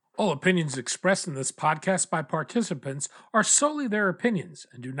All opinions expressed in this podcast by participants are solely their opinions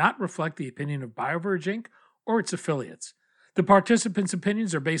and do not reflect the opinion of BioVerge Inc. or its affiliates. The participants'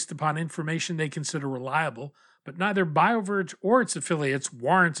 opinions are based upon information they consider reliable, but neither BioVerge or its affiliates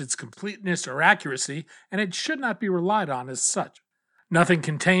warrants its completeness or accuracy, and it should not be relied on as such. Nothing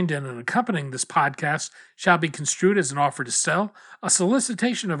contained in and accompanying this podcast shall be construed as an offer to sell, a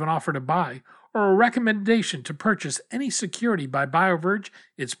solicitation of an offer to buy, or a recommendation to purchase any security by BioVerge,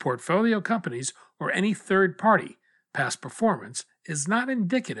 its portfolio companies, or any third party. Past performance is not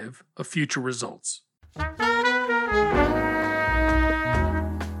indicative of future results.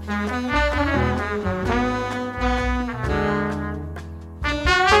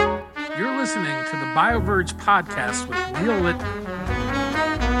 You're listening to the BioVerge podcast with Neil Litton.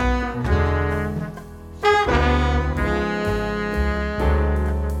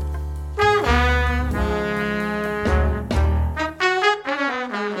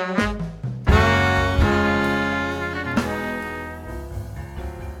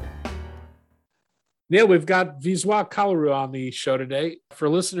 Neil, we've got Viswa Kalaru on the show today. For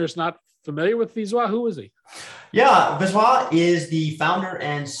listeners not familiar with Viswa, who is he? Yeah, Viswa is the founder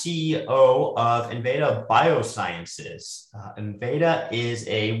and CEO of Enveda Biosciences. Enveda is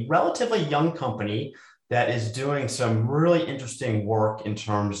a relatively young company that is doing some really interesting work in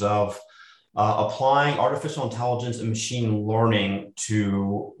terms of applying artificial intelligence and machine learning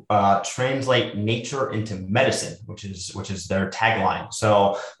to translate nature into medicine, which is their tagline.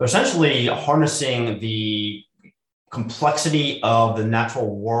 So they're essentially harnessing the complexity of the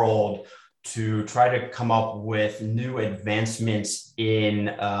natural world to try to come up with new advancements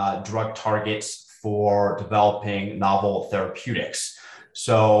in drug targets for developing novel therapeutics.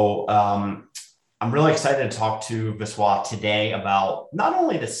 So I'm really excited to talk to Viswa today about not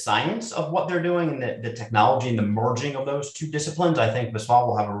only the science of what they're doing and the technology and the merging of those two disciplines. I think Viswa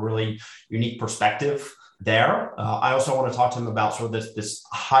will have a really unique perspective there. I also want to talk to him about sort of this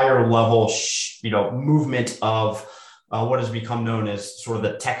higher level, movement of what has become known as sort of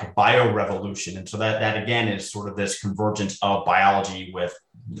the tech bio revolution. And so that again is sort of this convergence of biology with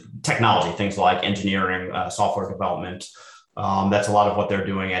technology, things like engineering, software development. That's a lot of what they're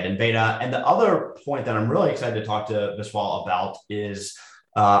doing at Enveda. And the other point that I'm really excited to talk to Viswa about is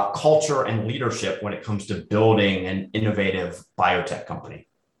culture and leadership when it comes to building an innovative biotech company.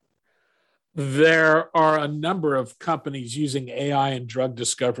 There are a number of companies using AI in drug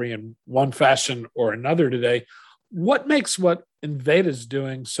discovery in one fashion or another today. What makes what Enveda is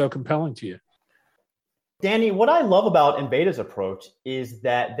doing so compelling to you? Danny, what I love about Enveda's approach is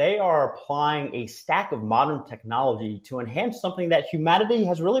that they are applying a stack of modern technology to enhance something that humanity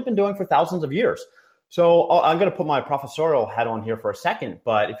has really been doing for thousands of years. So I'm going to put my professorial hat on here for a second.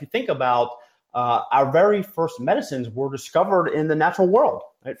 But if you think about our very first medicines were discovered in the natural world.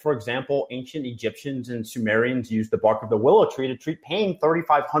 Right? For example, ancient Egyptians and Sumerians used the bark of the willow tree to treat pain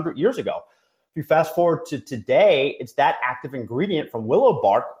 3,500 years ago. If you fast forward to today, it's that active ingredient from willow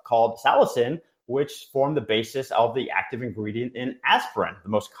bark called salicin, which form the basis of the active ingredient in aspirin, the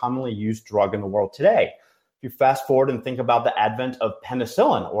most commonly used drug in the world today. If you fast forward and think about the advent of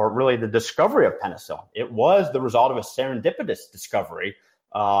penicillin, or really the discovery of penicillin, it was the result of a serendipitous discovery.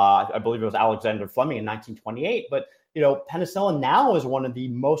 I believe it was Alexander Fleming in 1928. But penicillin now is one of the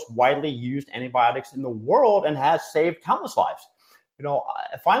most widely used antibiotics in the world and has saved countless lives.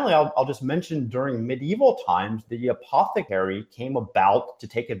 Finally, I'll just mention during medieval times, the apothecary came about to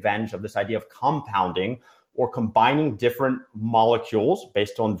take advantage of this idea of compounding or combining different molecules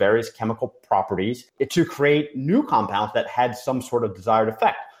based on various chemical properties to create new compounds that had some sort of desired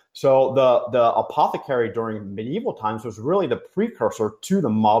effect. So the apothecary during medieval times was really the precursor to the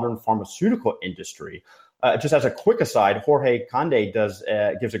modern pharmaceutical industry. Just as a quick aside, Jorge Conde gives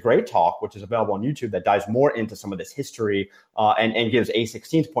a great talk, which is available on YouTube, that dives more into some of this history and gives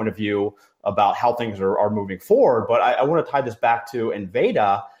A16's point of view about how things are moving forward. But I want to tie this back to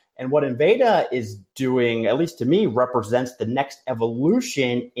Enveda. And what Enveda is doing, at least to me, represents the next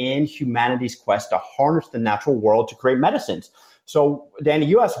evolution in humanity's quest to harness the natural world to create medicines. So, Danny,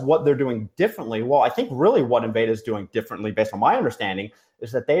 you asked what they're doing differently. Well, I think really what Enveda is doing differently, based on my understanding,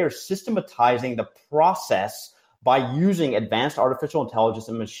 is that they are systematizing the process by using advanced artificial intelligence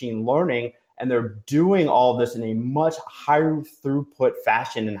and machine learning, and they're doing all of this in a much higher throughput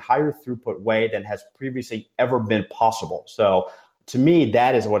fashion and higher throughput way than has previously ever been possible. So to me,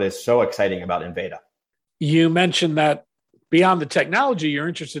 that is what is so exciting about Enveda. You mentioned that beyond the technology, you're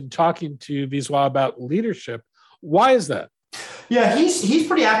interested in talking to Viswa about leadership. Why is that? Yeah, he's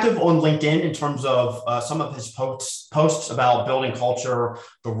pretty active on LinkedIn in terms of some of his posts about building culture,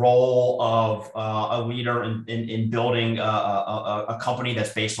 the role of a leader in building a company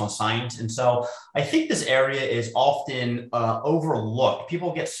that's based on science. And so I think this area is often overlooked.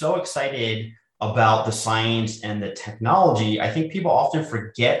 People get so excited about the science and the technology. I think people often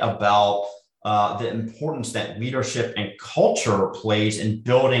forget about the importance that leadership and culture plays in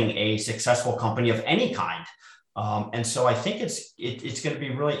building a successful company of any kind. And so I think it's going to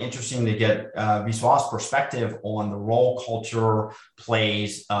be really interesting to get Viswas's perspective on the role culture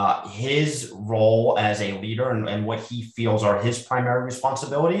plays, his role as a leader, and what he feels are his primary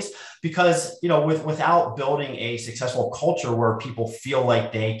responsibilities. Because without building a successful culture where people feel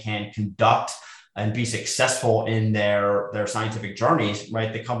like they can conduct and be successful in their scientific journeys,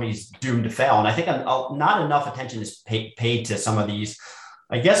 right, the company's doomed to fail. And I think not enough attention is paid to some of these,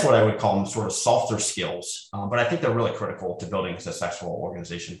 I guess what I would call them sort of softer skills, but I think they're really critical to building a successful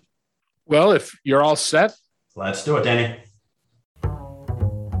organization. Well, if you're all set, let's do it, Danny.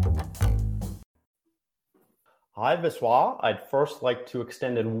 Hi, Viswa. I'd first like to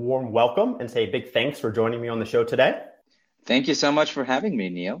extend a warm welcome and say a big thanks for joining me on the show today. Thank you so much for having me,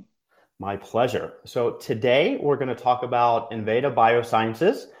 Neil. My pleasure. So today we're going to talk about Enveda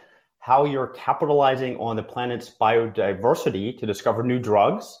Biosciences, how you're capitalizing on the planet's biodiversity to discover new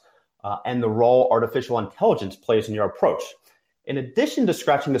drugs, and the role artificial intelligence plays in your approach. In addition to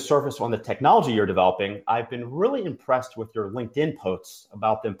scratching the surface on the technology you're developing, I've been really impressed with your LinkedIn posts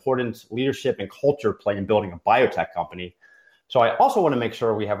about the importance leadership and culture play in building a biotech company. So I also want to make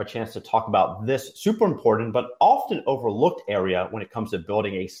sure we have a chance to talk about this super important but often overlooked area when it comes to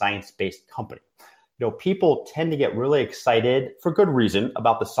building a science-based company. People tend to get really excited for good reason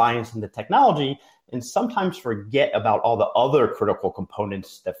about the science and the technology, and sometimes forget about all the other critical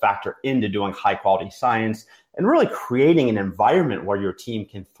components that factor into doing high quality science and really creating an environment where your team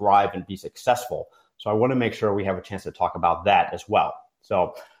can thrive and be successful. So I want to make sure we have a chance to talk about that as well.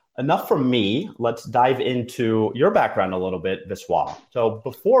 So enough from me. Let's dive into your background a little bit, Viswa. So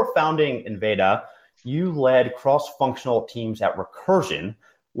before founding Enveda, you led cross-functional teams at Recursion,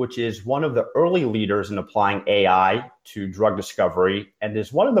 which is one of the early leaders in applying AI to drug discovery and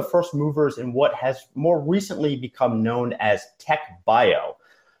is one of the first movers in what has more recently become known as tech bio.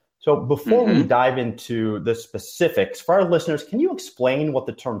 So before we dive into the specifics, for our listeners, can you explain what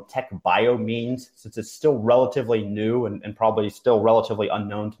the term tech bio means, since it's still relatively new and probably still relatively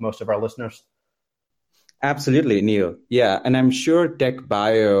unknown to most of our listeners? Absolutely, Neil. Yeah, and I'm sure tech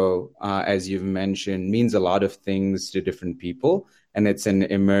bio, as you've mentioned, means a lot of things to different people, and it's an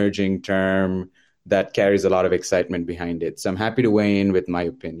emerging term that carries a lot of excitement behind it. So I'm happy to weigh in with my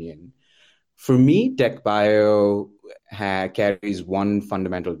opinion. For me, tech bio carries one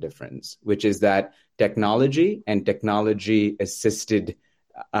fundamental difference, which is that technology and technology-assisted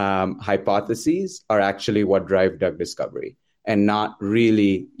hypotheses are actually what drive drug discovery, and not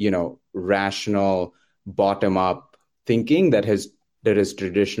really, rational bottom-up thinking that has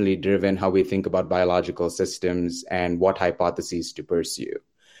traditionally driven how we think about biological systems and what hypotheses to pursue.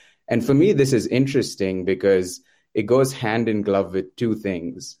 And for me, this is interesting because it goes hand in glove with two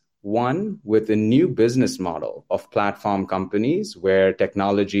things. One, with a new business model of platform companies where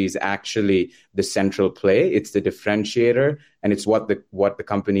technology is actually the central play. It's the differentiator, and it's what the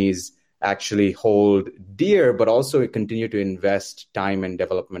companies actually hold dear, but also continue to invest time and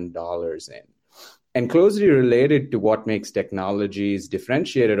development dollars in. And closely related to what makes technologies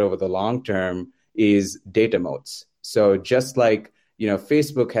differentiated over the long term is data moats. So just like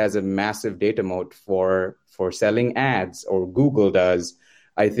Facebook has a massive data moat for selling ads, or Google does,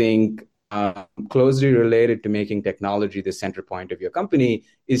 I think closely related to making technology the center point of your company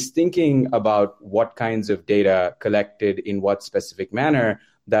is thinking about what kinds of data collected in what specific manner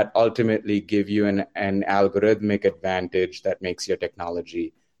that ultimately give you an algorithmic advantage that makes your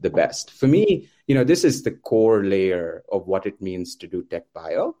technology the best. For me, this is the core layer of what it means to do tech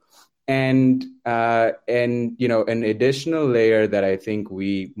bio. And an additional layer that I think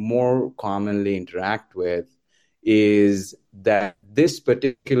we more commonly interact with is that this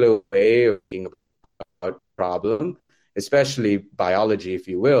particular way of being about a problem, especially biology, if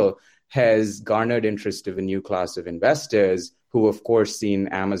you will, has garnered interest of a new class of investors who, of course, seen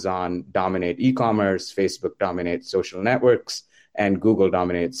Amazon dominate e-commerce, Facebook dominate social networks, and Google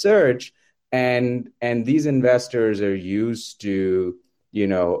dominate search. And these investors are used to,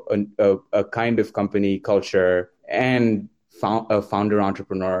 a kind of company culture and a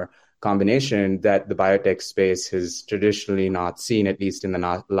founder-entrepreneur combination that the biotech space has traditionally not seen, at least in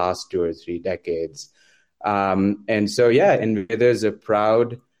the last 2 or 3 decades. And there's a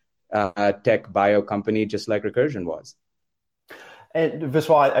proud tech bio company, just like Recursion was. And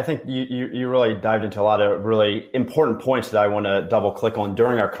Viswal, I think you really dived into a lot of really important points that I want to double click on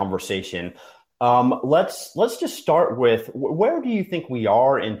during our conversation. Let's just start with, where do you think we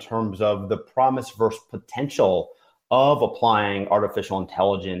are in terms of the promise versus potential of applying artificial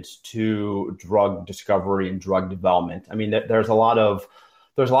intelligence to drug discovery and drug development? I mean, there's a lot of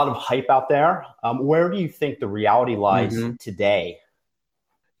hype out there. Where do you think the reality lies today?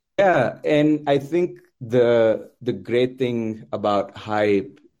 Yeah, and I think the great thing about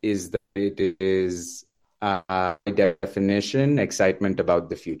hype is that it is, by definition, excitement about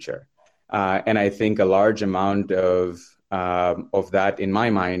the future. And I think a large amount of that, in my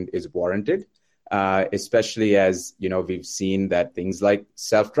mind, is warranted, especially as we've seen that things like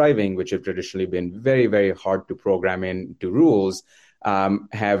self-driving, which have traditionally been very, very hard to program into rules,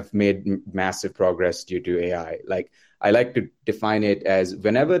 have made massive progress due to AI. Like, I like to define it as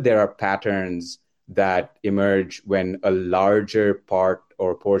whenever there are patterns that emerge when a larger part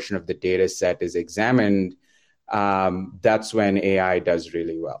or portion of the data set is examined, that's when AI does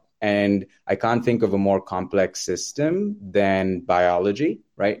really well. And I can't think of a more complex system than biology,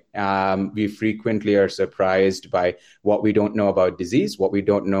 right? We frequently are surprised by what we don't know about disease, what we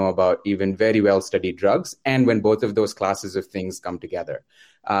don't know about even very well-studied drugs, and when both of those classes of things come together.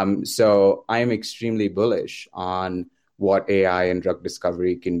 So I am extremely bullish on what AI and drug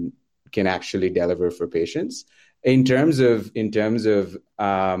discovery can actually deliver for patients. In terms of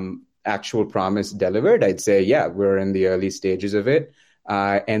actual promise delivered, I'd say, yeah, we're in the early stages of it.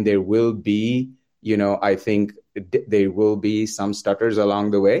 And there will be, I think there will be some stutters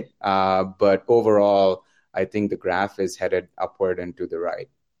along the way. But overall, I think the graph is headed upward and to the right.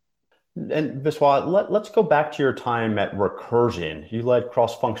 And Viswal, let's go back to your time at Recursion. You led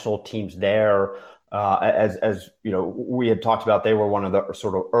cross-functional teams there. As we had talked about, they were one of the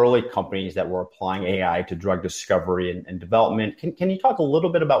sort of early companies that were applying AI to drug discovery and development. Can you talk a little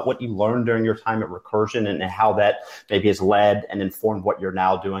bit about what you learned during your time at Recursion and how that maybe has led and informed what you're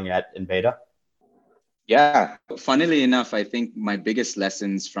now doing at Enveda? Yeah, funnily enough, I think my biggest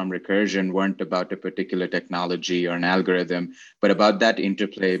lessons from Recursion weren't about a particular technology or an algorithm, but about that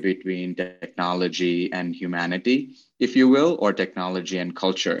interplay between technology and humanity, if you will, or technology and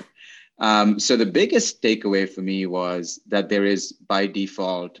culture. So the biggest takeaway for me was that there is, by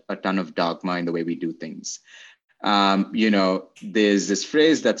default, a ton of dogma in the way we do things. There's this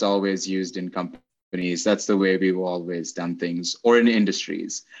phrase that's always used in companies, that's the way we've always done things, or in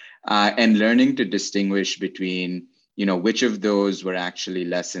industries. And learning to distinguish between, which of those were actually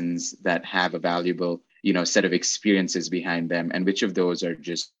lessons that have a valuable, set of experiences behind them, and which of those are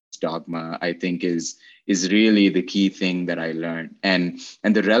just dogma, I think is really the key thing that I learned. And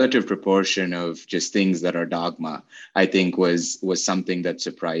the relative proportion of just things that are dogma, I think was something that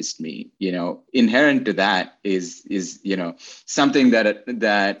surprised me. Inherent to that is something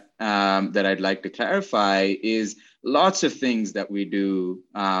that I'd like to clarify is lots of things that we do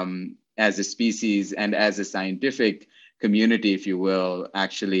as a species and as a scientific community, if you will,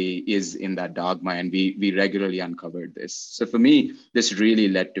 actually is in that dogma. And we regularly uncovered this. So for me, this really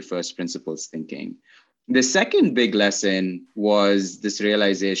led to first principles thinking. The second big lesson was this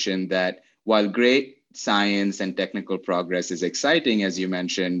realization that while great science and technical progress is exciting, as you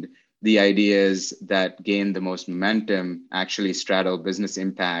mentioned, the ideas that gain the most momentum actually straddle business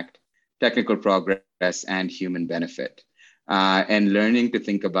impact, technical progress, and human benefit. And learning to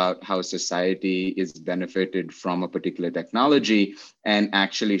think about how society is benefited from a particular technology and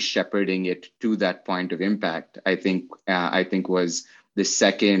actually shepherding it to that point of impact, I think was the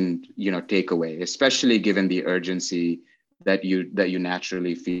second, takeaway, especially given the urgency that you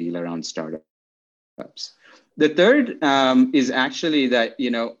naturally feel around startups. The third is actually that,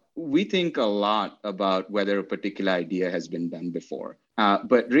 we think a lot about whether a particular idea has been done before,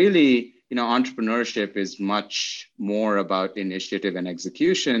 but really, entrepreneurship is much more about initiative and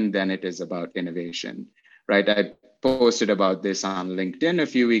execution than it is about innovation, right? I posted about this on LinkedIn a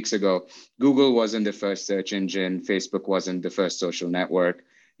few weeks ago. Google wasn't the first search engine. Facebook wasn't the first social network.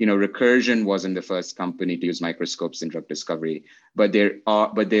 Recursion wasn't the first company to use microscopes in drug discovery, but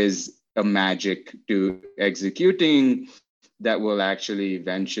there's a magic to executing that will actually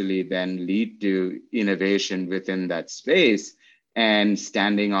eventually then lead to innovation within that space. And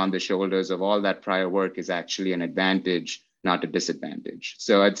standing on the shoulders of all that prior work is actually an advantage, not a disadvantage.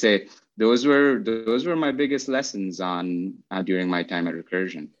 So I'd say those were my biggest lessons during my time at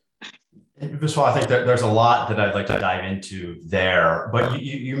Recursion. Viswal, I think that there's a lot that I'd like to dive into there, but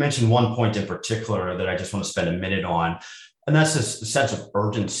you mentioned one point in particular that I just want to spend a minute on, and that's this sense of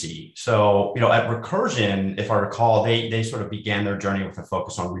urgency. So, at Recursion, if I recall, they sort of began their journey with a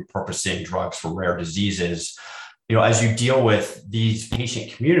focus on repurposing drugs for rare diseases. as you deal with these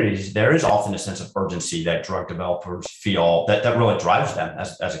patient communities, there is often a sense of urgency that drug developers feel that really drives them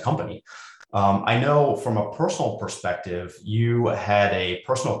as a company. I know from a personal perspective, you had a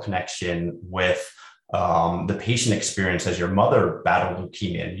personal connection with the patient experience as your mother battled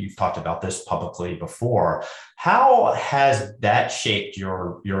leukemia. And you've talked about this publicly before. How has that shaped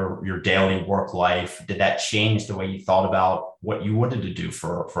your daily work life? Did that change the way you thought about what you wanted to do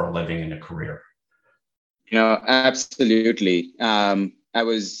for a living and a career? Absolutely. I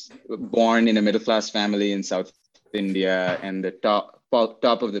was born in a middle-class family in South India, and the top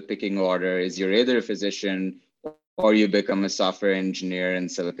of the picking order is you're either a physician or you become a software engineer in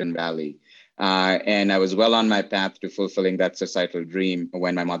Silicon Valley. And I was well on my path to fulfilling that societal dream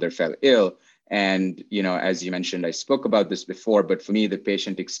when my mother fell ill. And, as you mentioned, I spoke about this before, but for me, the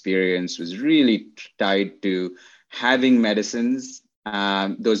patient experience was really tied to having medicines,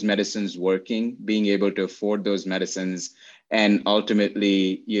 those medicines working, being able to afford those medicines, and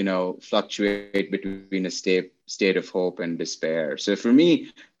ultimately, fluctuate between a state of hope and despair. So for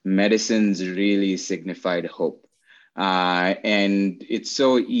me, medicines really signified hope. And it's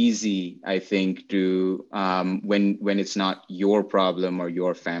so easy, I think, to when it's not your problem or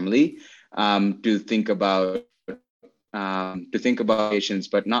your family, to think about patients,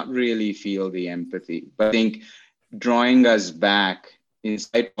 but not really feel the empathy. But I think drawing us back, in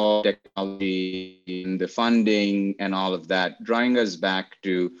spite of technology and the funding and all of that, drawing us back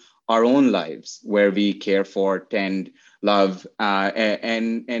to our own lives where we care for, tend, love,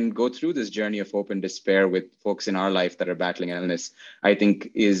 and go through this journey of hope and despair with folks in our life that are battling illness, I think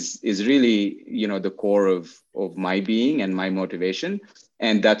is really, the core of my being and my motivation.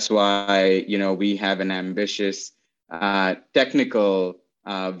 And that's why, we have an ambitious technical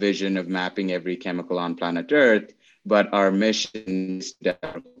vision of mapping every chemical on planet Earth, but our mission is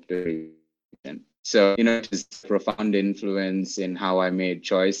to so, it has profound influence in how I made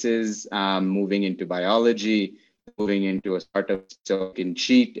choices, moving into biology, moving into a startup so I can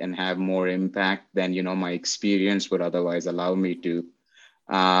cheat and have more impact than, my experience would otherwise allow me to.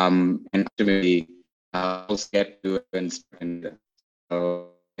 And ultimately, I'll get to it.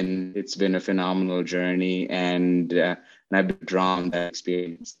 And it's been a phenomenal journey, and I've been drawn to that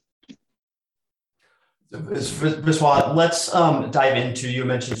experience. Viswanath, let's dive into, you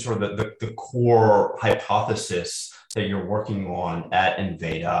mentioned sort of the core hypothesis that you're working on at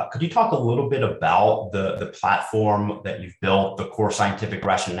Enveda. Could you talk a little bit about the platform that you've built, the core scientific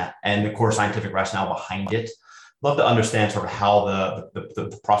rationale behind it? Love to understand sort of how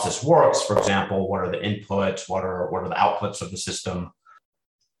the process works. For example, what are the inputs? What are the outputs of the system?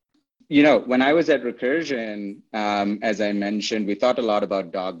 When I was at Recursion, as I mentioned, we thought a lot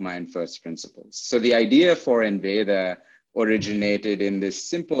about dogma and first principles. So the idea for Enveda originated in this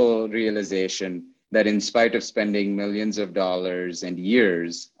simple realization that in spite of spending millions of dollars and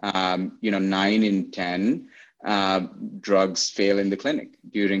years, 9 in 10 drugs fail in the clinic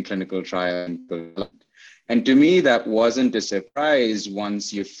during clinical trial. And to me, that wasn't a surprise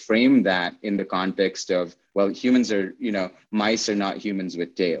once you frame that in the context of, well, mice are not humans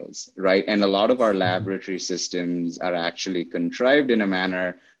with tails, right? And a lot of our laboratory systems are actually contrived in a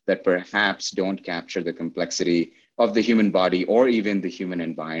manner that perhaps don't capture the complexity of the human body or even the human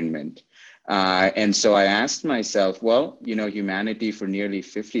environment. And so I asked myself, well, humanity for nearly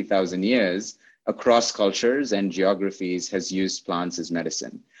 50,000 years across cultures and geographies has used plants as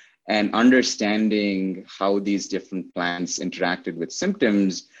medicine. And understanding how these different plants interacted with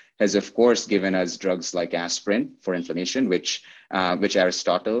symptoms has, of course, given us drugs like aspirin for inflammation, which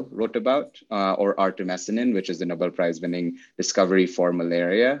Aristotle wrote about, or artemisinin, which is the Nobel Prize-winning discovery for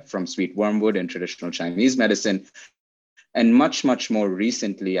malaria from sweet wormwood in traditional Chinese medicine. And much, much more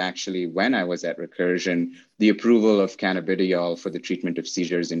recently, actually, when I was at Recursion, the approval of cannabidiol for the treatment of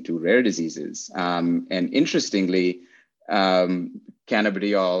seizures in 2 rare diseases. And interestingly,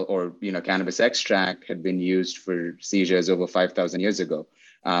 cannabidiol or cannabis extract had been used for seizures over 5,000 years ago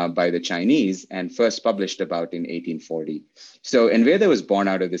by the Chinese and first published about in 1840. So Enveda was born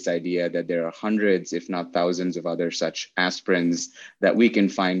out of this idea that there are hundreds, if not thousands, of other such aspirins that we can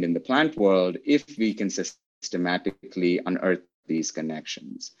find in the plant world if we can systematically unearth these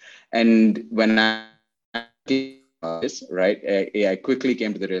connections. And when I this, right, I quickly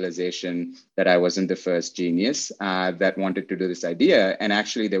came to the realization that I wasn't the first genius that wanted to do this idea. And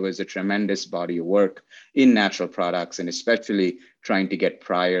actually, there was a tremendous body of work in natural products, and especially trying to get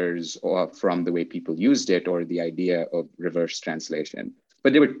priors from the way people used it or the idea of reverse translation.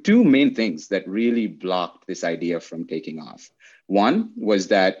 But there were 2 main things that really blocked this idea from taking off. One was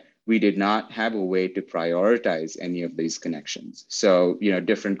that we did not have a way to prioritize any of these connections. So,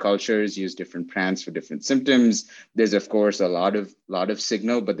 different cultures use different plants for different symptoms. There's, of course, a lot of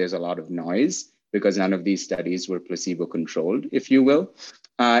signal, but there's a lot of noise because none of these studies were placebo controlled, if you will.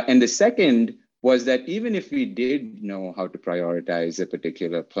 And the second was that even if we did know how to prioritize a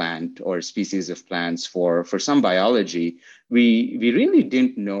particular plant or species of plants for some biology, we really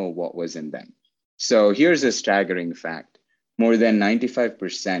didn't know what was in them. So here's a staggering fact. More than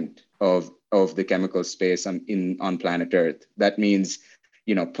 95% of the chemical space on planet Earth. That means,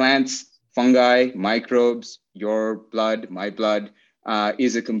 plants, fungi, microbes, your blood, my blood,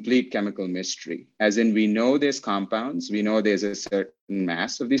 is a complete chemical mystery. As in, we know there's compounds, we know there's a certain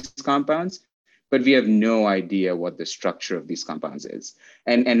mass of these compounds, but we have no idea what the structure of these compounds is.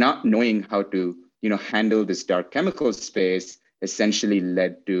 And not knowing how to, handle this dark chemical space essentially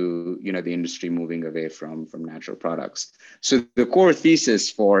led to, the industry moving away from natural products. So the core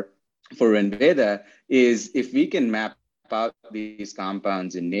thesis for Enveda is if we can map out these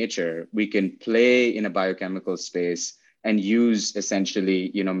compounds in nature, we can play in a biochemical space and use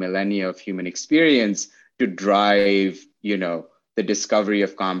essentially, millennia of human experience to drive, the discovery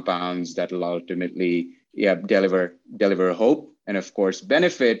of compounds that will ultimately deliver hope and, of course,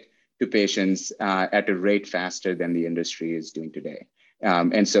 benefit to patients at a rate faster than the industry is doing today.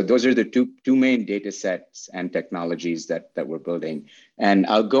 And so those are the two main data sets and technologies that we're building. And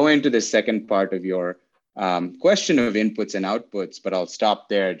I'll go into the second part of your question of inputs and outputs, but I'll stop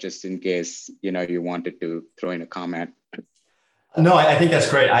there just in case, you wanted to throw in a comment. No, I think that's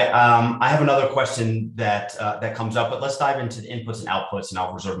great. I have another question that comes up, but let's dive into the inputs and outputs, and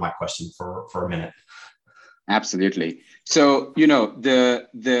I'll reserve my question for a minute. Absolutely. So,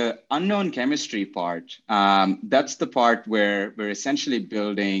 the unknown chemistry part, that's the part where we're essentially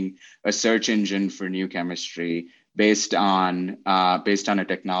building a search engine for new chemistry based on a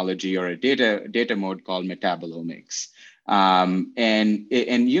technology or a data mode called metabolomics. And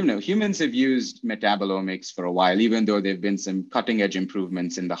humans have used metabolomics for a while, even though there have been some cutting edge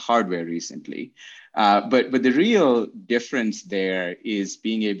improvements in the hardware recently. But the real difference there is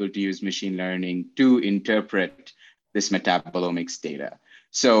being able to use machine learning to interpret this metabolomics data.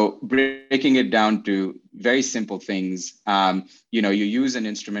 So breaking it down to very simple things, you use an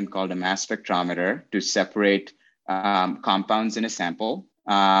instrument called a mass spectrometer to separate compounds in a sample.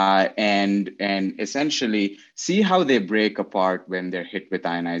 And essentially see how they break apart when they're hit with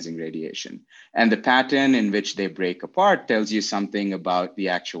ionizing radiation. And the pattern in which they break apart tells you something about the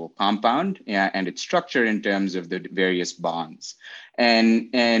actual compound and its structure in terms of the various bonds.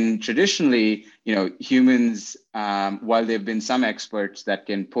 And traditionally, humans, while there have been some experts that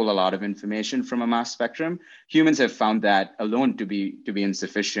can pull a lot of information from a mass spectrum, humans have found that alone to be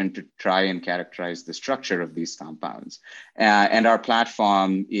insufficient to try and characterize the structure of these compounds. And our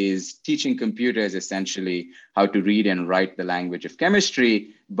platform is teaching computers essentially how to read and write the language of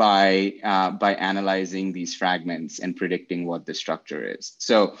chemistry by analyzing these fragments and predicting what the structure is.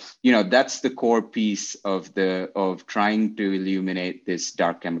 So, that's the core piece of trying to illuminate this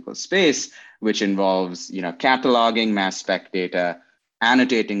dark chemical space, which involves, cataloging mass spec data,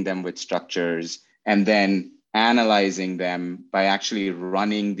 annotating them with structures, and then analyzing them by actually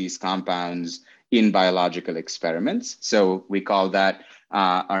running these compounds in biological experiments. So we call that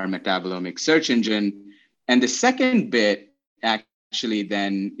our metabolomic search engine. And the second bit actually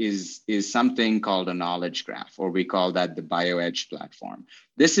then is something called a knowledge graph, or we call that the BioEdge platform.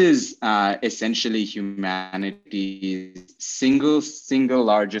 This is essentially humanity's single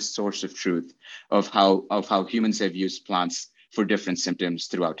largest source of truth of how humans have used plants for different symptoms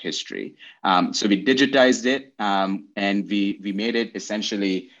throughout history. So we digitized it and we made it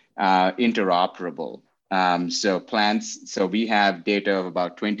essentially interoperable. So we have data of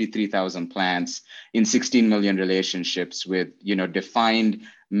about 23,000 plants in 16 million relationships with, defined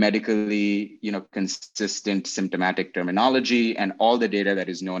medically, consistent symptomatic terminology and all the data that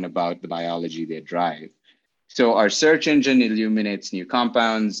is known about the biology they drive. So our search engine illuminates new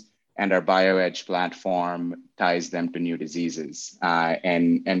compounds and our BioEdge platform ties them to new diseases.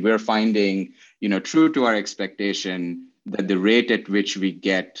 And we're finding, true to our expectation, that the rate at which we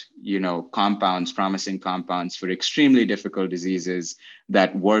get, promising compounds for extremely difficult diseases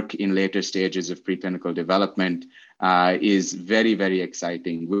that work in later stages of preclinical development is very, very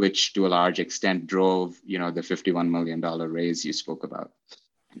exciting, which to a large extent drove, the $51 million raise you spoke about.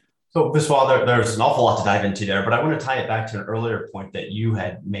 So Viswal, there's an awful lot to dive into there, but I want to tie it back to an earlier point that you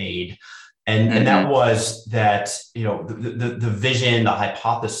had made. And that was that, the vision, the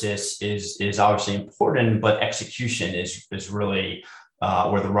hypothesis is obviously important, but execution is really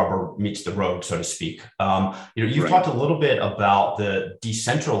where the rubber meets the road, so to speak. You've Right. talked a little bit about the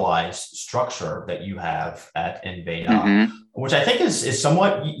decentralized structure that you have at Enveda, Mm-hmm. which I think is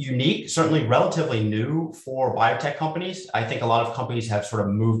somewhat unique, certainly relatively new for biotech companies. I think a lot of companies have sort of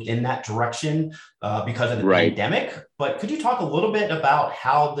moved in that direction because of the Right. pandemic. But could you talk a little bit about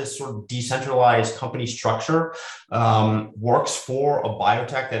how this sort of decentralized company structure works for a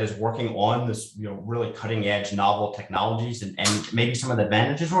biotech that is working on this, really cutting edge novel technologies, and maybe some of the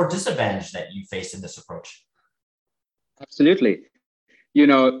advantages or disadvantages that you face in this approach? Absolutely.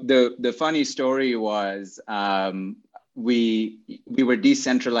 The funny story was we were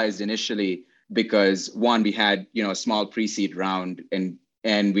decentralized initially because one, we had a small pre-seed round,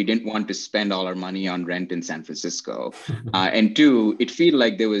 and we didn't want to spend all our money on rent in San Francisco, and two, it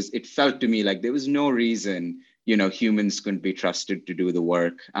felt to me like there was no reason humans couldn't be trusted to do the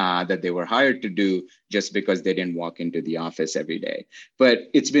work that they were hired to do just because they didn't walk into the office every day. But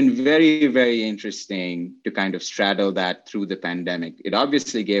it's been very, very interesting to kind of straddle that through the pandemic. It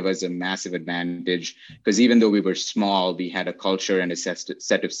obviously gave us a massive advantage because even though we were small, we had a culture and a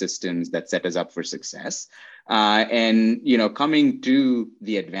set of systems that set us up for success. And coming to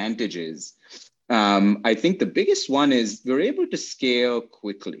the advantages, I think the biggest one is we're able to scale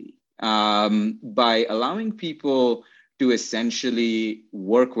quickly. By allowing people to essentially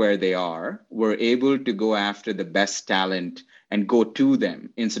work where they are, we're able to go after the best talent and go to them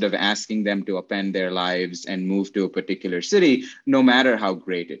instead of asking them to upend their lives and move to a particular city, no matter how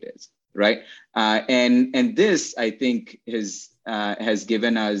great it is, right? And this, I think, has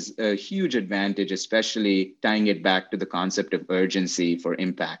given us a huge advantage, especially tying it back to the concept of urgency for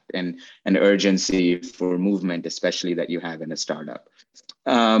impact and urgency for movement, especially that you have in a startup.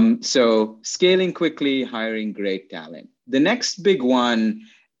 So scaling quickly, hiring great talent. The next big one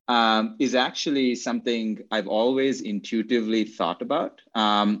is actually something I've always intuitively thought about,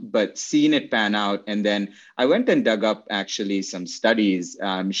 but seen it pan out. And then I went and dug up actually some studies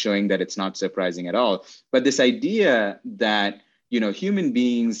showing that it's not surprising at all. But this idea that human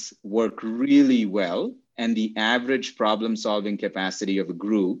beings work really well, and the average problem-solving capacity of a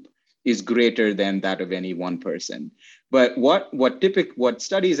group is greater than that of any one person. But what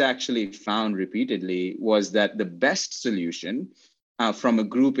studies actually found repeatedly was that the best solution from a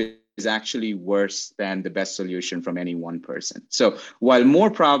group is actually worse than the best solution from any one person. So while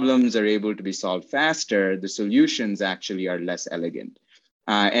more problems are able to be solved faster, the solutions actually are less elegant.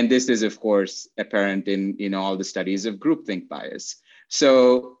 And this is, of course, apparent in all the studies of groupthink bias.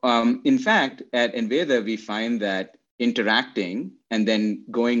 So in fact, at Enveda, we find that interacting and then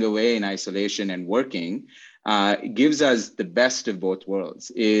going away in isolation and working gives us the best of both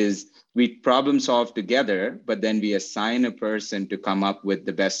worlds. Is we problem solve together, but then we assign a person to come up with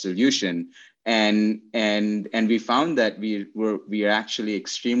the best solution. And we found that we are actually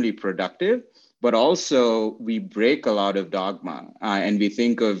extremely productive, but also we break a lot of dogma, and we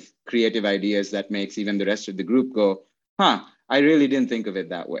think of creative ideas that makes even the rest of the group go, I really didn't think of it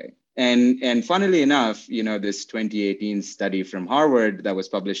that way. And funnily enough, this 2018 study from Harvard that was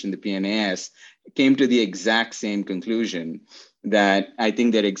published in the PNAS came to the exact same conclusion, that I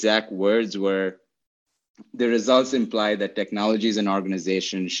think their exact words were, the results imply that technologies and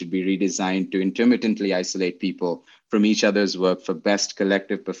organizations should be redesigned to intermittently isolate people from each other's work for best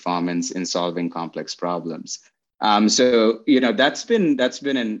collective performance in solving complex problems. So that's been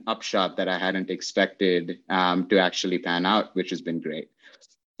an upshot that I hadn't expected to actually pan out, which has been great.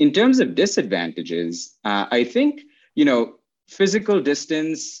 In terms of disadvantages, I think physical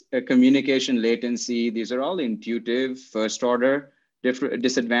distance, communication latency, these are all intuitive first order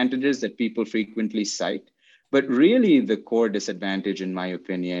disadvantages that people frequently cite. But really the core disadvantage, in my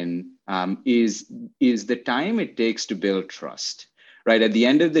opinion, is the time it takes to build trust, right? At the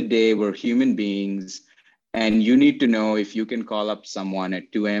end of the day, we're human beings, and you need to know if you can call up someone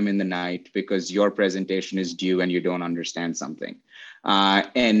at 2 a.m. in the night because your presentation is due and you don't understand something.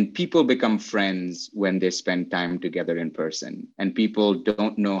 And people become friends when they spend time together in person, and people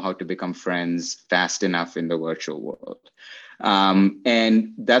don't know how to become friends fast enough in the virtual world.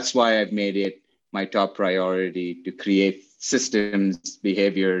 And that's why I've made it my top priority to create systems,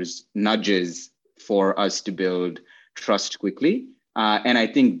 behaviors, nudges for us to build trust quickly. And I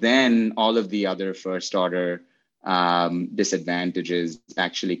think then all of the other first order disadvantages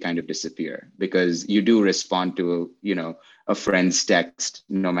actually kind of disappear, because you do respond to a friend's text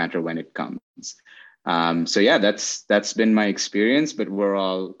no matter when it comes. So yeah, that's been my experience, but we're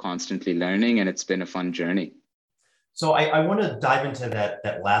all constantly learning, and it's been a fun journey. So I want to dive into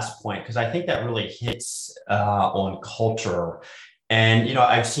that last point, because I think that really hits on culture. And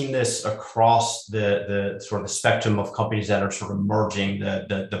I've seen this across the sort of the spectrum of companies that are sort of merging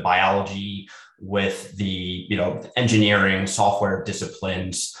the biology with the engineering software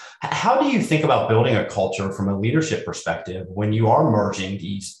disciplines. How do you think about building a culture from a leadership perspective when you are merging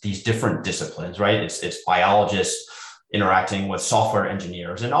these different disciplines, right? It's biologists interacting with software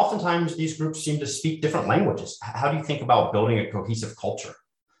engineers, and oftentimes these groups seem to speak different languages. How do you think about building a cohesive culture?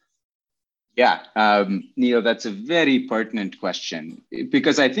 Yeah, Neil, that's a very pertinent question,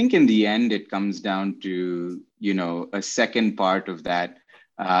 because I think in the end, it comes down to, a second part of that.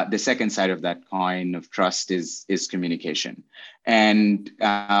 The second side of that coin of trust is communication. And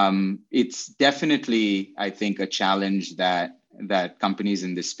it's definitely, I think, a challenge that companies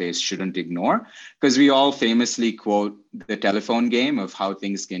in this space shouldn't ignore, because we all famously quote the telephone game of how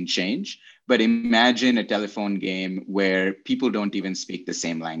things can change. But imagine a telephone game where people don't even speak the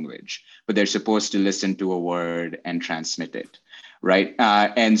same language, but they're supposed to listen to a word and transmit it, right?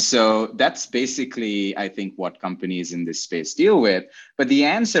 And so that's basically, I think, what companies in this space deal with. But the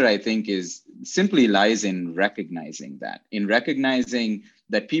answer, I think, is simply lies in recognizing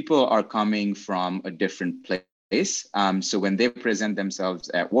that people are coming from a different place. So when they present themselves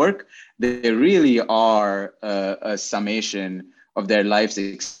at work, they really are a summation of their life's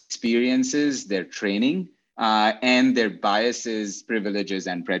experiences, their training, and their biases, privileges,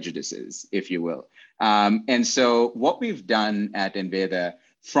 and prejudices, if you will. And so what we've done at Enveda,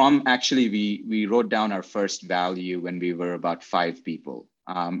 we wrote down our first value when we were about 5 people,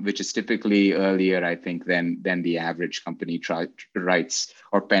 which is typically earlier, I think, than the average company writes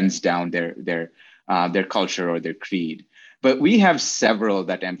or pens down their culture or their creed. But we have several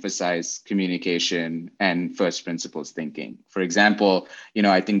that emphasize communication and first principles thinking. For example,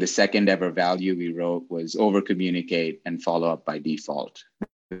 I think the second ever value we wrote was over communicate and follow up by default.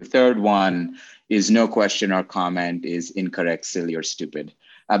 The third one is no question or comment is incorrect, silly, or stupid.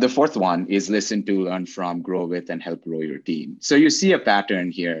 The fourth one is listen to, learn from, grow with, and help grow your team. So you see a pattern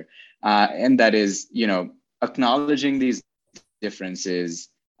here, and that is, acknowledging these differences,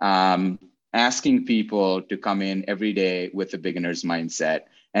 asking people to come in every day with a beginner's mindset,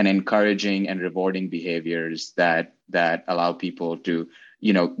 and encouraging and rewarding behaviors that allow people to,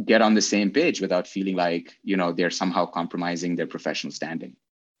 get on the same page without feeling like, they're somehow compromising their professional standing.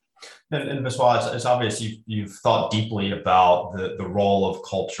 And Viswal, it's obvious you've thought deeply about the role of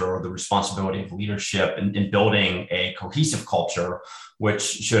culture, or the responsibility of leadership in building a cohesive culture, which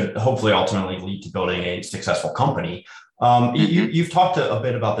should hopefully ultimately lead to building a successful company. You've talked a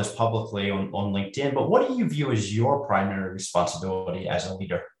bit about this publicly on LinkedIn, but what do you view as your primary responsibility as a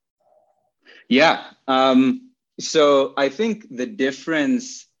leader? Yeah. So I think the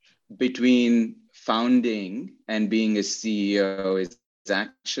difference between founding and being a CEO is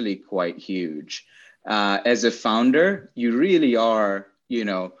actually quite huge. As a founder, you really are,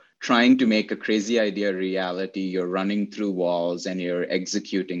 trying to make a crazy idea a reality. You're running through walls and you're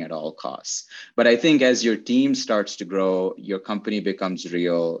executing at all costs. But I think as your team starts to grow, your company becomes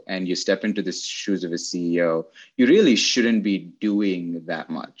real, and you step into the shoes of a CEO, you really shouldn't be doing that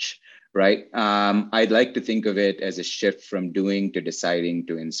much, right? I'd like to think of it as a shift from doing to deciding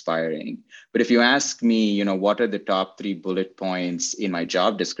to inspiring. But if you ask me, what are the top 3 bullet points in my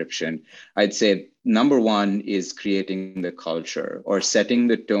job description, I'd say number 1 is creating the culture, or setting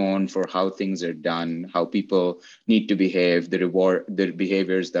the tone for how things are done, how people need to behave, the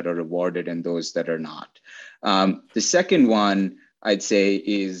behaviors that are rewarded and those that are not. The second one, I'd say,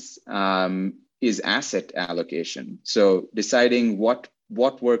 is asset allocation. So deciding what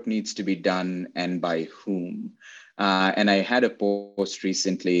work needs to be done and by whom. And I had a post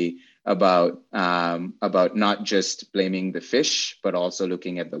recently about not just blaming the fish, but also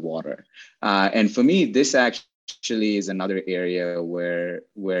looking at the water. And for me, this actually is another area where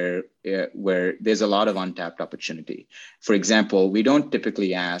there's a lot of untapped opportunity. For example, we don't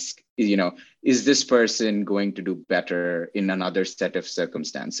typically ask, is this person going to do better in another set of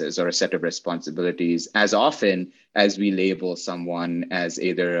circumstances or a set of responsibilities, as often as we label someone as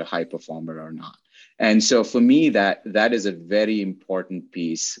either a high performer or not. And so for me, that is a very important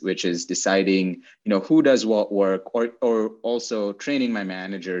piece, which is deciding, who does what work, or also training my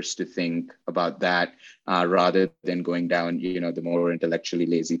managers to think about that rather than going down, the more intellectually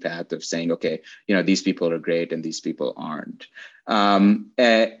lazy path of saying, okay, these people are great and these people aren't.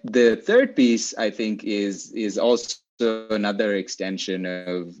 The third piece, I think, is also another extension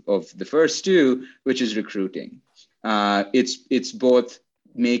of the first two, which is recruiting. It's both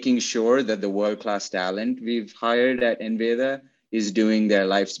making sure that the world-class talent we've hired at Enveda is doing their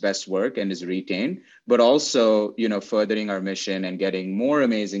life's best work and is retained, but also, furthering our mission and getting more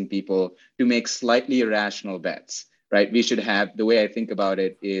amazing people to make slightly irrational bets, right? We should have, the way I think about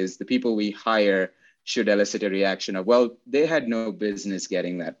it is the people we hire should elicit a reaction of, well, they had no business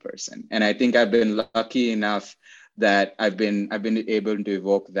getting that person. And I think I've been lucky enough that I've been able to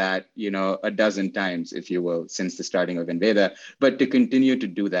evoke that, a dozen times, if you will, since the starting of Enveda. But to continue to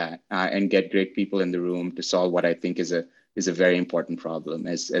do that and get great people in the room to solve what I think is a very important problem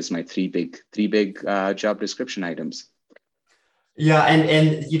as my three big job description items. Yeah,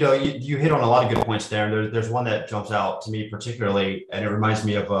 and you hit on a lot of good points there. And there's one that jumps out to me particularly, and it reminds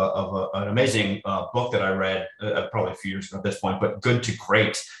me of an amazing book that I read probably a few years ago at this point, but Good to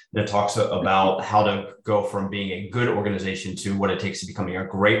Great. And it talks about how to go from being a good organization to what it takes to becoming a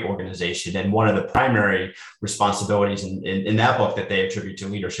great organization. And one of the primary responsibilities in that book that they attribute to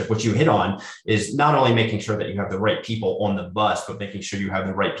leadership, which you hit on, is not only making sure that you have the right people on the bus, but making sure you have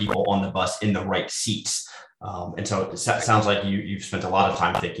the right people on the bus in the right seats. And so it sounds like you've spent a lot of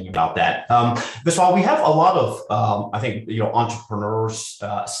time thinking about that. Viswal, we have a lot of, I think, entrepreneurs,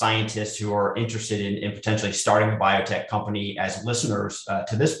 scientists who are interested in potentially starting a biotech company as listeners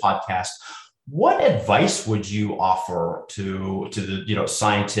to this podcast. What advice would you offer to the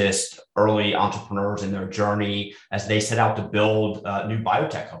scientists, early entrepreneurs in their journey as they set out to build new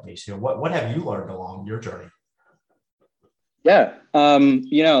biotech companies? What have you learned along your journey? Yeah,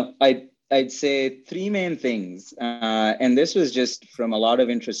 I'd say three main things. And this was just from a lot of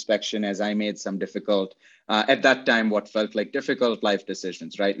introspection as I made some difficult, at that time, what felt like difficult life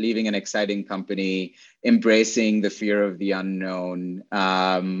decisions, right? Leaving an exciting company, embracing the fear of the unknown,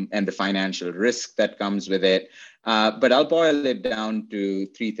 and the financial risk that comes with it. But I'll boil it down to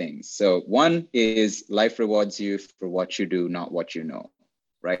three things. So one is life rewards you for what you do, not what you know,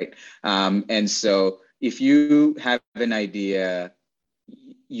 right? And so if you have an idea,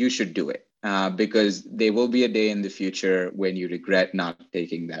 you should do it because there will be a day in the future when you regret not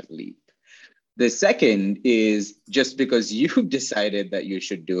taking that leap. The second is just because you've decided that you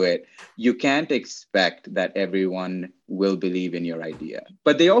should do it, you can't expect that everyone will believe in your idea,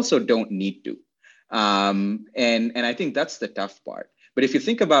 but they also don't need to. And I think that's the tough part. But if you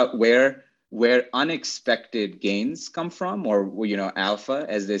think about where unexpected gains come from, or alpha,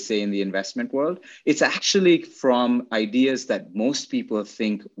 as they say in the investment world, it's actually from ideas that most people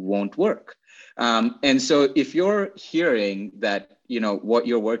think won't work. And so if you're hearing that what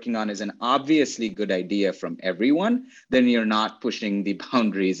you're working on is an obviously good idea from everyone, then you're not pushing the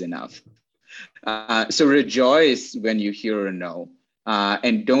boundaries enough. So rejoice when you hear a no,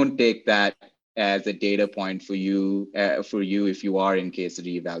 and don't take that as a data point for you if you are in case of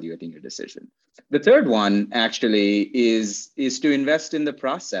reevaluating your decision. The third one actually is to invest in the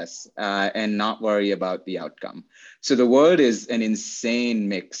process and not worry about the outcome. So the world is an insane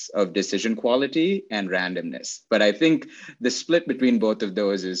mix of decision quality and randomness. But I think the split between both of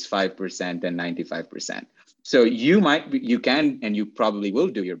those is 5% and 95%. So you can, and you probably will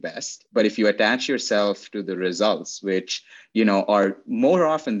do your best, but if you attach yourself to the results, which, are more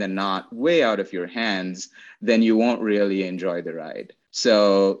often than not way out of your hands, then you won't really enjoy the ride.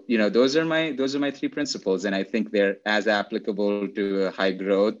 So, those are my three principles. And I think they're as applicable to a high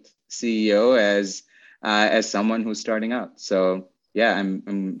growth CEO as someone who's starting out. So yeah,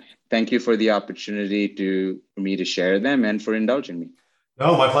 I'm thank you for the opportunity for me to share them and for indulging me.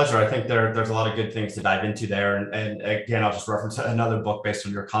 No, my pleasure. I think there's a lot of good things to dive into there. And again, I'll just reference another book based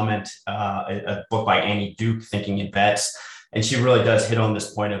on your comment, a book by Annie Duke, Thinking in Bets. And she really does hit on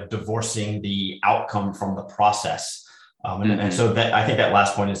this point of divorcing the outcome from the process. And so that, I think that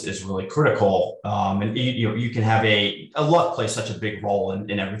last point is really critical. And you can have a luck plays such a big role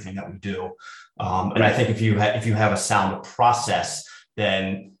in everything that we do. And I think if you have a sound process,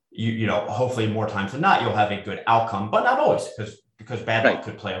 then hopefully more times than not, you'll have a good outcome, but not always, because bad luck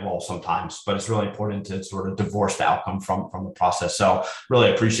could play a role sometimes, but it's really important to sort of divorce the outcome from the process. So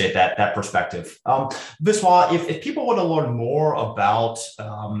really appreciate that perspective. Viswal, if people want to learn more about,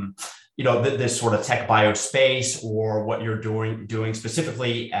 this sort of tech bio space or what you're doing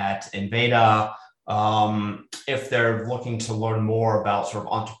specifically at Enveda, if they're looking to learn more about sort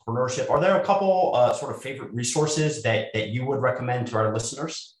of entrepreneurship, are there a couple sort of favorite resources that you would recommend to our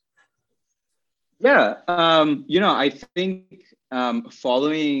listeners? Yeah, I think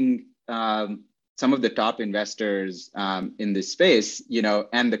following some of the top investors in this space,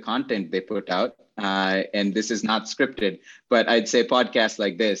 and the content they put out, and this is not scripted, but I'd say podcasts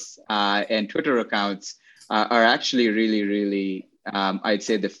like this and Twitter accounts are actually really, really, I'd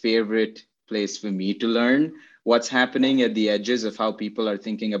say the favorite place for me to learn what's happening at the edges of how people are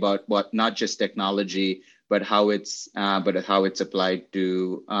thinking about what, not just technology, but how it's applied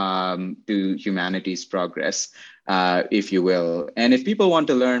to humanity's progress, if you will. And if people want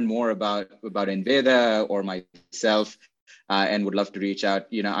to learn more about Enveda or myself, and would love to reach out,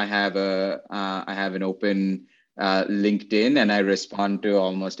 I have an open LinkedIn, and I respond to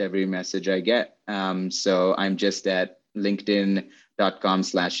almost every message I get. So I'm just at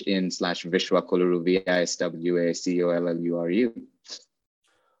linkedin.com/in/Vishwakolluru, VISWACOLLURU.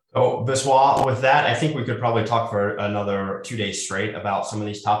 So Viswa, with that, I think we could probably talk for another 2 days straight about some of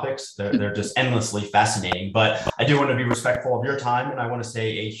these topics. They're just endlessly fascinating, but I do want to be respectful of your time. And I want to say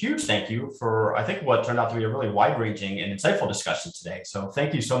a huge thank you for, I think, what turned out to be a really wide-ranging and insightful discussion today. So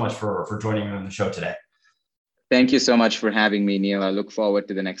thank you so much for joining me on the show today. Thank you so much for having me, Neil. I look forward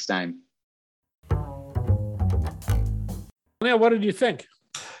to the next time. Neil, what did you think?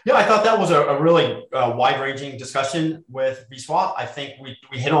 Yeah, I thought that was a really wide-ranging discussion with Viswa. I think we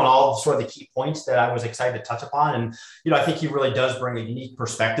hit on all sort of the key points that I was excited to touch upon. And, I think he really does bring a unique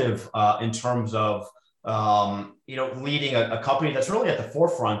perspective in terms of, leading a company that's really at the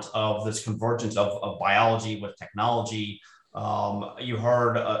forefront of this convergence of biology with technology. You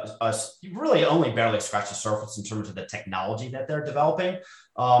heard us really only barely scratch the surface in terms of the technology that they're developing.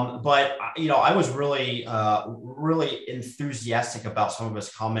 But I was really enthusiastic about some of his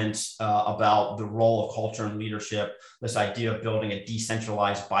comments about the role of culture and leadership, this idea of building a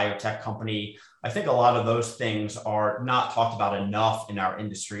decentralized biotech company. I think a lot of those things are not talked about enough in our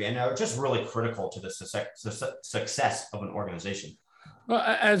industry and are just really critical to the success of an organization. Well,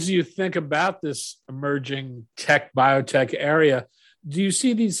 as you think about this emerging tech, biotech area, do you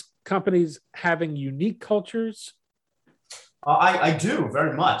see these companies having unique cultures? I do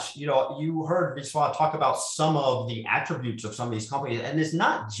very much. You heard Viswa talk about some of the attributes of some of these companies, and it's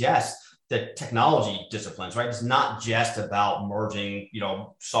not just the technology disciplines, right? It's not just about merging,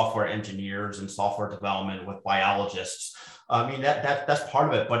 software engineers and software development with biologists. I mean, that's part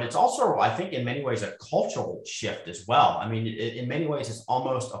of it, but it's also, I think, in many ways, a cultural shift as well. I mean, in many ways, it's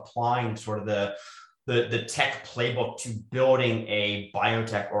almost applying sort of the tech playbook to building a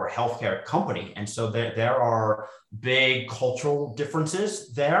biotech or healthcare company. And so there are big cultural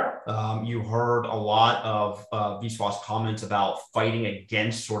differences there. You heard a lot of Viswa's comments about fighting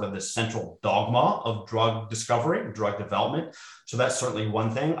against sort of the central dogma of drug discovery, drug development. So that's certainly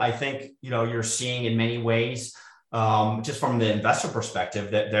one thing. I think, you're seeing in many ways, just from the investor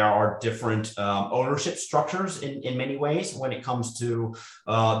perspective, that there are different ownership structures in many ways when it comes to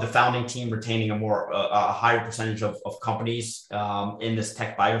the founding team retaining a higher percentage of companies in this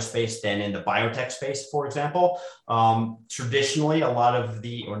tech bio space than in the biotech space, for example. Traditionally,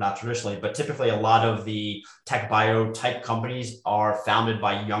 typically a lot of the tech bio type companies are founded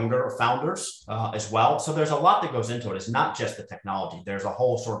by younger founders as well. So there's a lot that goes into it. It's not just the technology. There's a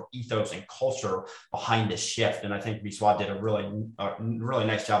whole sort of ethos and culture behind this shift. And I think Viswa did a really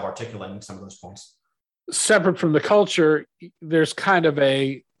nice job articulating some of those points. Separate from the culture, there's kind of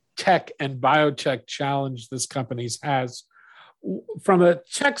a tech and biotech challenge this company has. From a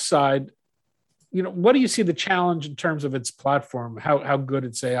tech side, what do you see the challenge in terms of its platform, how good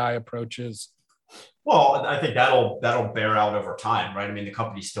its AI approach is? Well, I think that'll bear out over time, right? I mean, the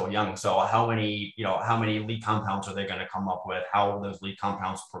company's still young, so how many lead compounds are they going to come up with? How will those lead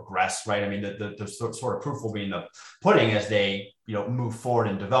compounds progress, right? I mean, the sort of proof will be in the pudding as they move forward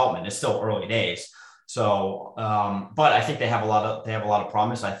in development. It's still early days, so but I think they have a lot of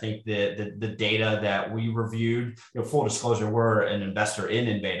promise. I think the data that we reviewed, full disclosure, we're an investor in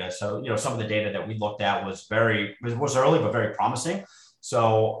Enveda, so some of the data that we looked at was early but very promising.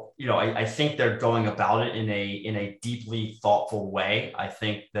 So, I think they're going about it in a deeply thoughtful way. I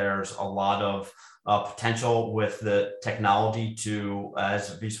think there's a lot of potential with the technology to,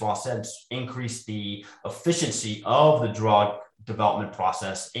 as Viswa said, increase the efficiency of the drug development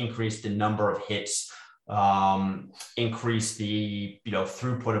process, increase the number of hits, increase the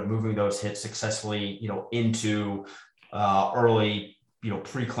throughput of moving those hits successfully into early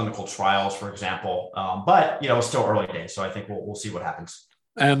preclinical trials, for example. But it's still early days, so I think we'll see what happens.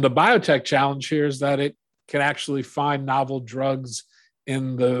 And the biotech challenge here is that it can actually find novel drugs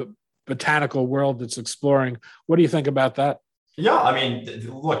in the botanical world it's exploring. What do you think about that? Yeah, I mean,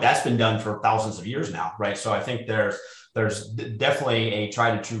 look, that's been done for thousands of years now, right? So I think there's definitely a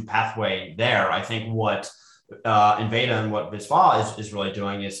tried and true pathway there. I think what Enveda and what Viswa is really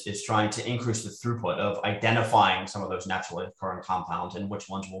doing is trying to increase the throughput of identifying some of those naturally occurring compounds and which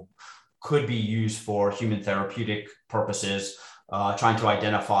ones could be used for human therapeutic purposes. trying to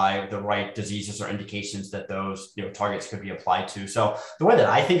identify the right diseases or indications that those targets could be applied to. So the way that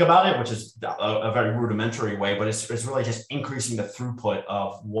I think about it, which is a very rudimentary way, but it's really just increasing the throughput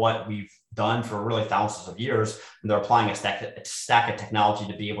of what we've done for really thousands of years. And they're applying a stack of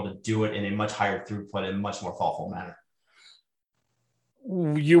technology to be able to do it in a much higher throughput and much more thoughtful manner.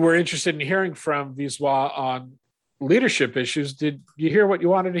 You were interested in hearing from Viswa on leadership issues. Did you hear what you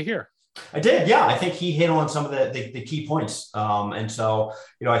wanted to hear? I did. Yeah. I think he hit on some of the key points. And so,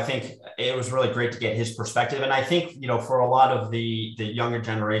 I think it was really great to get his perspective. And I think, for a lot of the younger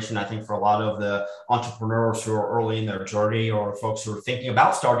generation, I think for a lot of the entrepreneurs who are early in their journey or folks who are thinking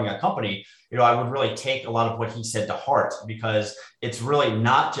about starting a company, I would really take a lot of what he said to heart, because it's really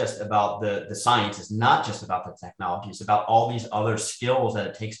not just about the science. It's not just about the technology. It's about all these other skills that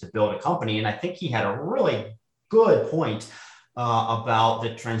it takes to build a company. And I think he had a really good point about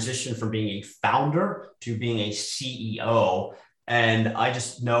the transition from being a founder to being a CEO. And I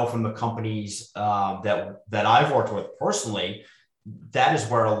just know from the companies that I've worked with personally, that is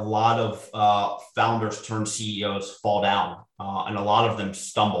where a lot of founders turned CEOs fall down. And a lot of them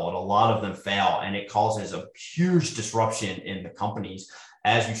stumble and a lot of them fail. And it causes a huge disruption in the companies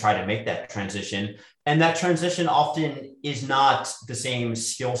as you try to make that transition. And that transition often is not the same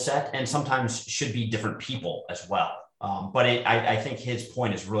skill set and sometimes should be different people as well. But I think his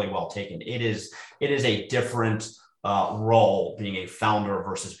point is really well taken. It is a different role being a founder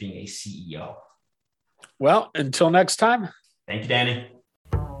versus being a CEO. Well, until next time. Thank you, Danny.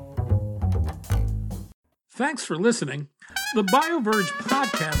 Thanks for listening. The BioVerge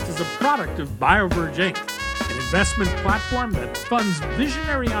podcast is a product of BioVerge Inc., an investment platform that funds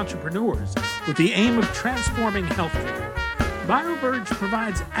visionary entrepreneurs with the aim of transforming healthcare. BioVerge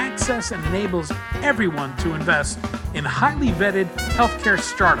provides access and enables everyone to invest in highly vetted healthcare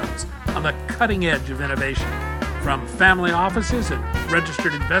startups on the cutting edge of innovation, from family offices and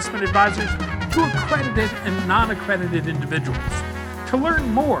registered investment advisors to accredited and non-accredited individuals. To learn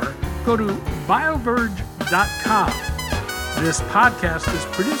more, go to bioverge.com. This podcast is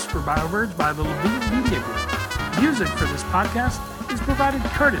produced for BioVerge by the Levine Media Group. Music for this podcast is provided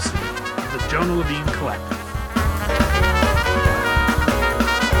courtesy of the Jonah Levine Collective.